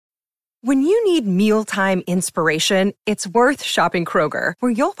When you need mealtime inspiration, it's worth shopping Kroger,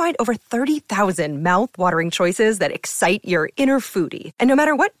 where you'll find over 30,000 mouth-watering choices that excite your inner foodie. And no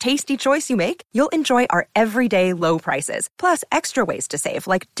matter what tasty choice you make, you'll enjoy our everyday low prices, plus extra ways to save,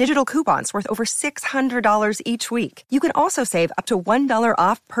 like digital coupons worth over $600 each week. You can also save up to $1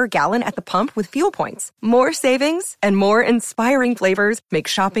 off per gallon at the pump with fuel points. More savings and more inspiring flavors make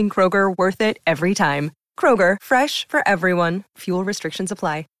shopping Kroger worth it every time. Kroger, fresh for everyone. Fuel restrictions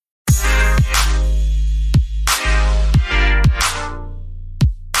apply.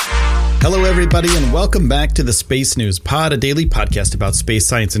 Hello, everybody, and welcome back to the Space News Pod, a daily podcast about space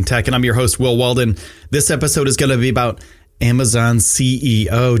science and tech. And I'm your host, Will Walden. This episode is going to be about Amazon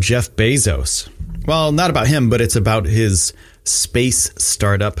CEO Jeff Bezos. Well, not about him, but it's about his space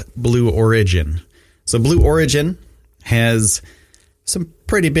startup, Blue Origin. So Blue Origin has some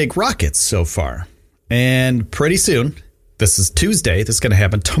pretty big rockets so far. And pretty soon, this is Tuesday, this is going to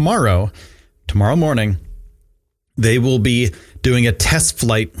happen tomorrow morning, they will be doing a test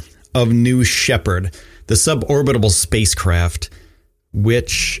flight of New Shepard, the suborbital spacecraft,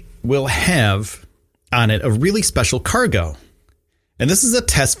 which will have on it a really special cargo. And this is a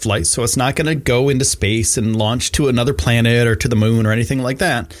test flight, so it's not going to go into space and launch to another planet or to the moon or anything like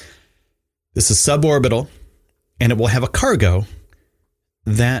that. This is suborbital, and it will have a cargo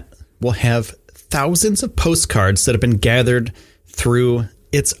that will have thousands of postcards that have been gathered through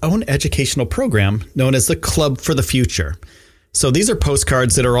its own educational program known as the Club for the Future. So these are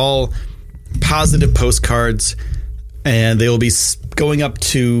postcards that are all positive postcards, and they will be going up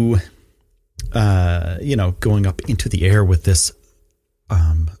to, going up into the air with this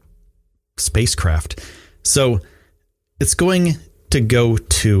spacecraft. So it's going to go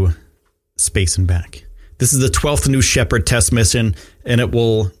to space and back. This is the 12th New Shepard test mission, and it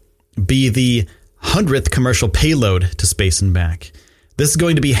will be the 100th commercial payload to space and back. This is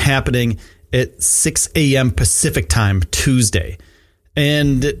going to be happening at 6 a.m. Pacific time Tuesday.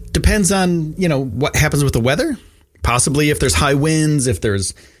 And it depends on, what happens with the weather. Possibly if there's high winds, if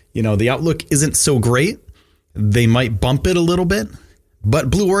there's, the outlook isn't so great, they might bump it a little bit. But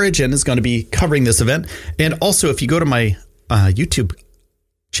Blue Origin is going to be covering this event. And also, if you go to my YouTube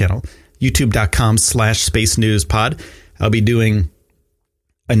channel, youtube.com/space news pod, I'll be doing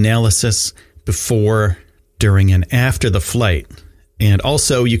analysis before, during, and after the flight. And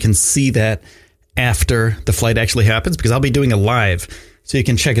also, you can see that after the flight actually happens, because I'll be doing a live. So you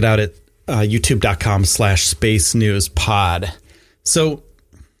can check it out at youtube.com/space news pod. So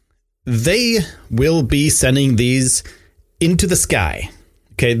they will be sending these into the sky.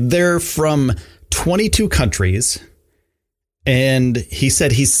 Okay, they're from 22 countries. And he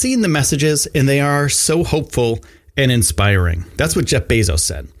said he's seen the messages and they are so hopeful and inspiring. That's what Jeff Bezos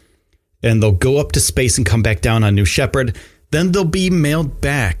said. And they'll go up to space and come back down on New Shepard. Then they'll be mailed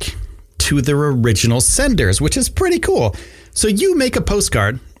back to their original senders, which is pretty cool. So you make a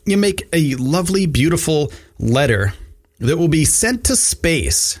postcard, you make a lovely, beautiful letter that will be sent to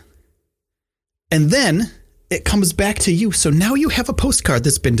space. And then it comes back to you. So now you have a postcard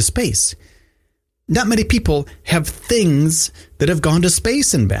that's been to space. Not many people have things that have gone to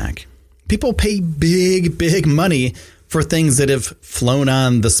space and back. People pay big, big money for things that have flown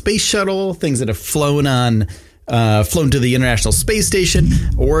on the space shuttle, things that have flown to the International Space Station,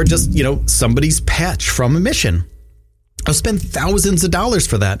 or just, somebody's patch from a mission. I'll spend thousands of dollars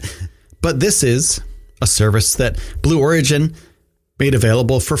for that. But this is a service that Blue Origin made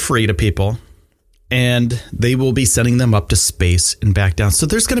available for free to people, and they will be sending them up to space and back down. So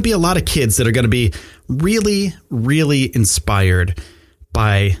there's going to be a lot of kids that are going to be really, really inspired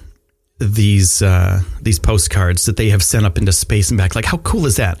by these postcards that they have sent up into space and back. Like, how cool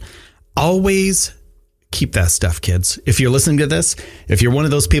is that? Always keep that stuff, kids. If you're listening to this, if you're one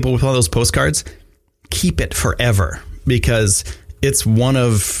of those people with all those postcards, keep it forever, because it's one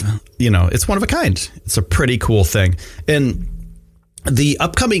of a kind. It's a pretty cool thing. And the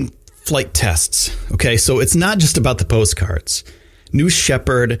upcoming flight tests. Okay, so it's not just about the postcards. New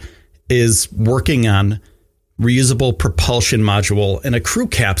Shepard is working on reusable propulsion module and a crew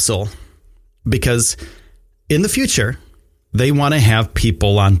capsule, because in the future, they want to have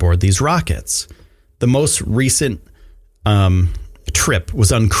people on board these rockets. The most recent trip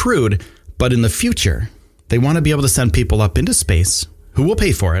was uncrewed, but in the future, they want to be able to send people up into space. Who will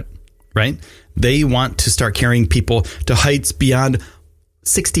pay for it, right? They want to start carrying people to heights beyond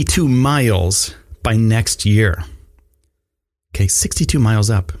 62 miles by next year. Okay, 62 miles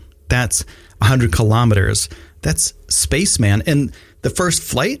up. That's 100 kilometers. That's space, man. And the first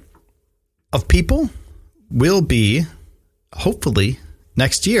flight of people will be hopefully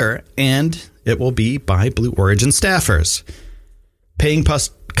next year, and it will be by Blue Origin staffers. Paying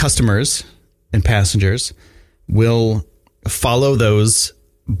customers and passengers will follow those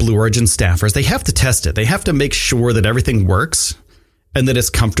Blue Origin staffers. They have to test it. They have to make sure that everything works and that it's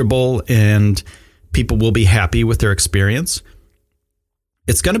comfortable and people will be happy with their experience.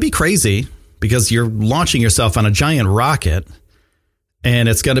 It's going to be crazy because you're launching yourself on a giant rocket and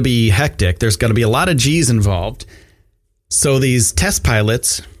it's going to be hectic. There's going to be a lot of G's involved. So these test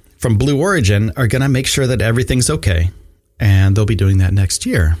pilots from Blue Origin are going to make sure that everything's okay. And they'll be doing that next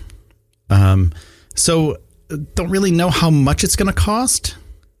year. So don't really know how much it's going to cost,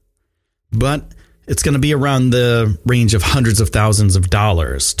 but it's going to be around the range of hundreds of thousands of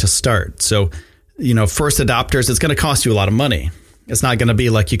dollars to start. So, first adopters, it's going to cost you a lot of money. It's not going to be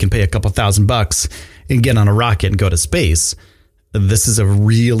like you can pay a couple $1,000 and get on a rocket and go to space. This is a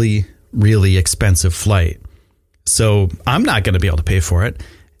really, really expensive flight. So I'm not going to be able to pay for it.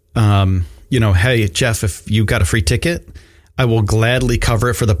 Hey, Jeff, if you got a free ticket, I will gladly cover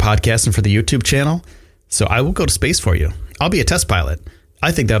it for the podcast and for the YouTube channel. So I will go to space for you. I'll be a test pilot.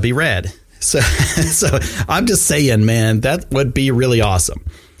 I think that'd be rad. So I'm just saying, man, that would be really awesome.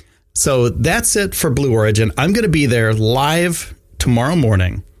 So that's it for Blue Origin. I'm going to be there live tomorrow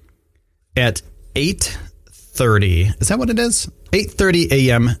morning at 8:30. Is that what it is? 8:30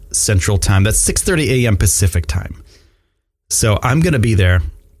 a.m. Central Time. That's 6:30 a.m. Pacific Time. So I'm going to be there.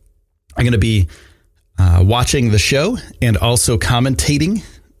 I'm going to be watching the show and also commentating,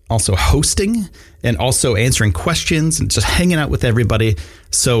 also hosting, and also answering questions and just hanging out with everybody.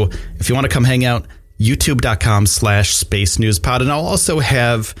 So if you want to come hang out, youtube.com/Space News Pod. And I'll also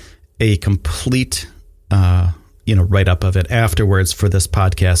have a complete, write-up of it afterwards for this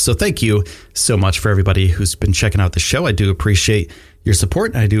podcast. So thank you so much for everybody who's been checking out the show. I do appreciate your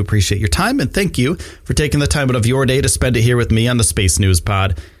support. And I do appreciate your time. And thank you for taking the time out of your day to spend it here with me on the Space News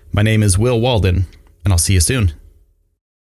Pod. My name is Will Walden, and I'll see you soon.